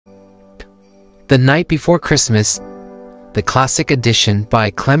The Night Before Christmas, the classic edition by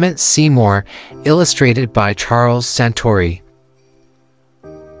Clement Seymour, illustrated by Charles Santore.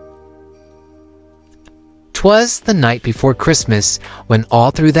 'Twas the night before Christmas, when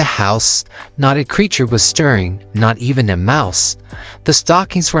all through the house not a creature was stirring, not even a mouse. The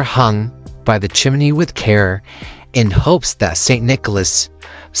stockings were hung by the chimney with care, in hopes that St. Nicholas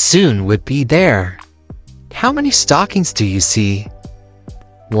soon would be there. How many stockings do you see?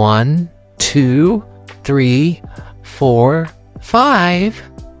 1, 2, 3, 4, 5.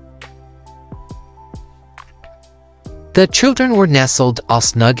 The children were nestled all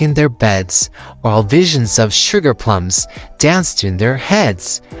snug in their beds, while visions of sugar plums danced in their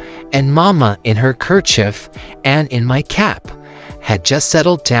heads, and Mamma in her kerchief and in my cap had just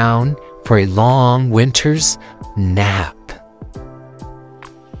settled down for a long winter's nap.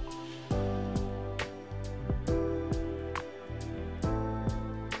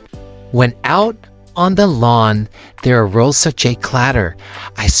 When out on the lawn there arose such a clatter,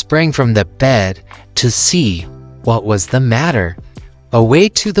 I sprang from the bed to see what was the matter. Away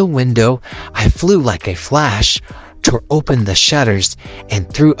to the window I flew like a flash, tore open the shutters and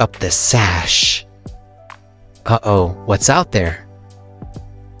threw up the sash. Uh-oh, what's out there?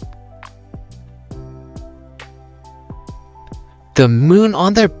 The moon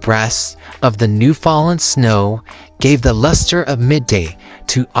on the breast of the new-fallen snow gave the luster of midday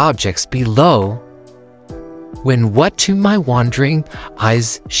to objects below, when what to my wandering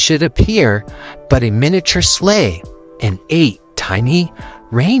eyes should appear but a miniature sleigh and 8 tiny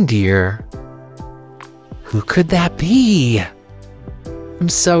reindeer. Who could that be? I'm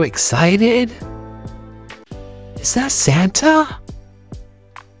so excited. Is that Santa?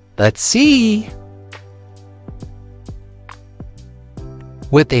 Let's see.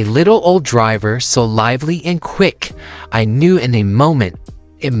 With a little old driver so lively and quick, I knew in a moment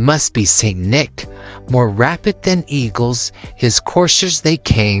it must be St. Nick. More rapid than eagles, his coursers they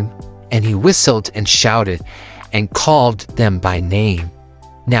came, and he whistled and shouted and called them by name.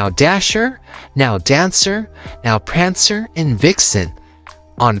 Now Dasher, now Dancer, now Prancer and Vixen,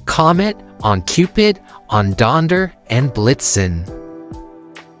 on Comet, on Cupid, on Donder and Blitzen.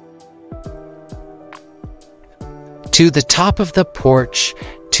 To the top of the porch,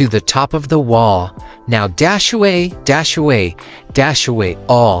 to the top of the wall, now dash away, dash away, dash away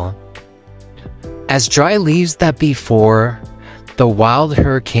all. As dry leaves that before the wild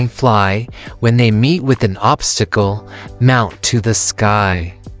hurricane fly, when they meet with an obstacle, mount to the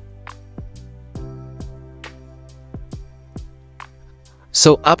sky.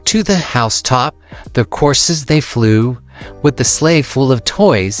 So up to the housetop the coursers they flew, with the sleigh full of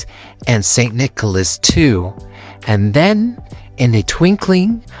toys, and St. Nicholas too. And then, in a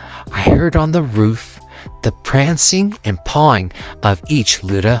twinkling, I heard on the roof the prancing and pawing of each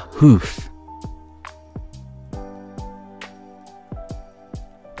little hoof.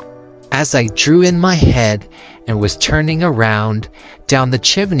 As I drew in my head and was turning around, down the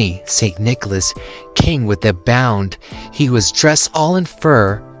chimney St. Nicholas came with a bound. He was dressed all in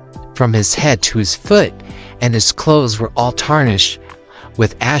fur, from his head to his foot, and his clothes were all tarnished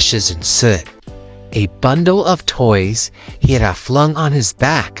with ashes and soot. A bundle of toys he had flung on his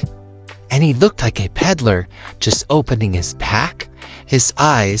back, and he looked like a peddler just opening his pack. His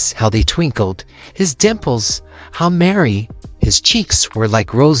eyes, how they twinkled, his dimples, how merry, his cheeks were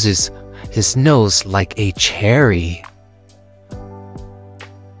like roses, his nose like a cherry.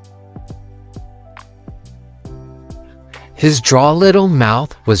 His droll little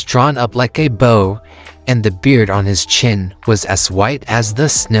mouth was drawn up like a bow, and the beard on his chin was as white as the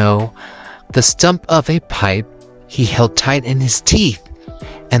snow. The stump of a pipe he held tight in his teeth,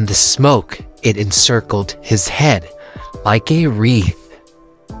 and the smoke it encircled his head like a wreath.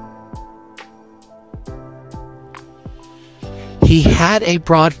 He had a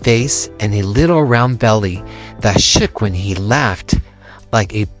broad face and a little round belly that shook when he laughed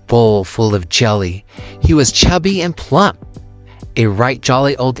like a bowl full of jelly. He was chubby and plump, a right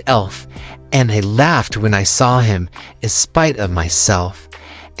jolly old elf, and I laughed when I saw him in spite of myself.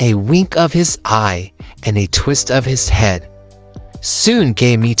 A wink of his eye and a twist of his head soon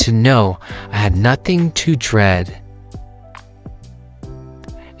gave me to know I had nothing to dread.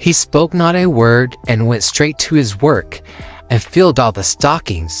 He spoke not a word and went straight to his work, and filled all the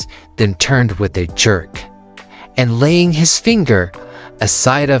stockings, then turned with a jerk, and laying his finger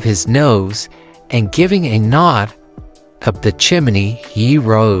aside of his nose, and giving a nod, up the chimney he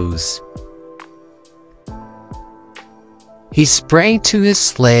rose. He sprang to his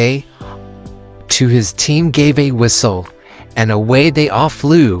sleigh, to his team gave a whistle, and away they all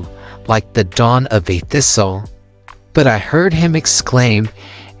flew like the dawn of a thistle. But I heard him exclaim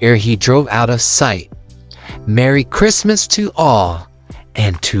ere he drove out of sight. Merry Christmas to all,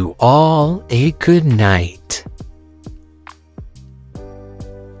 and to all a good night.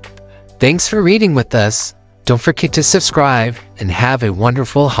 Thanks for reading with us. Don't forget to subscribe and have a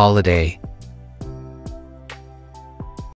wonderful holiday.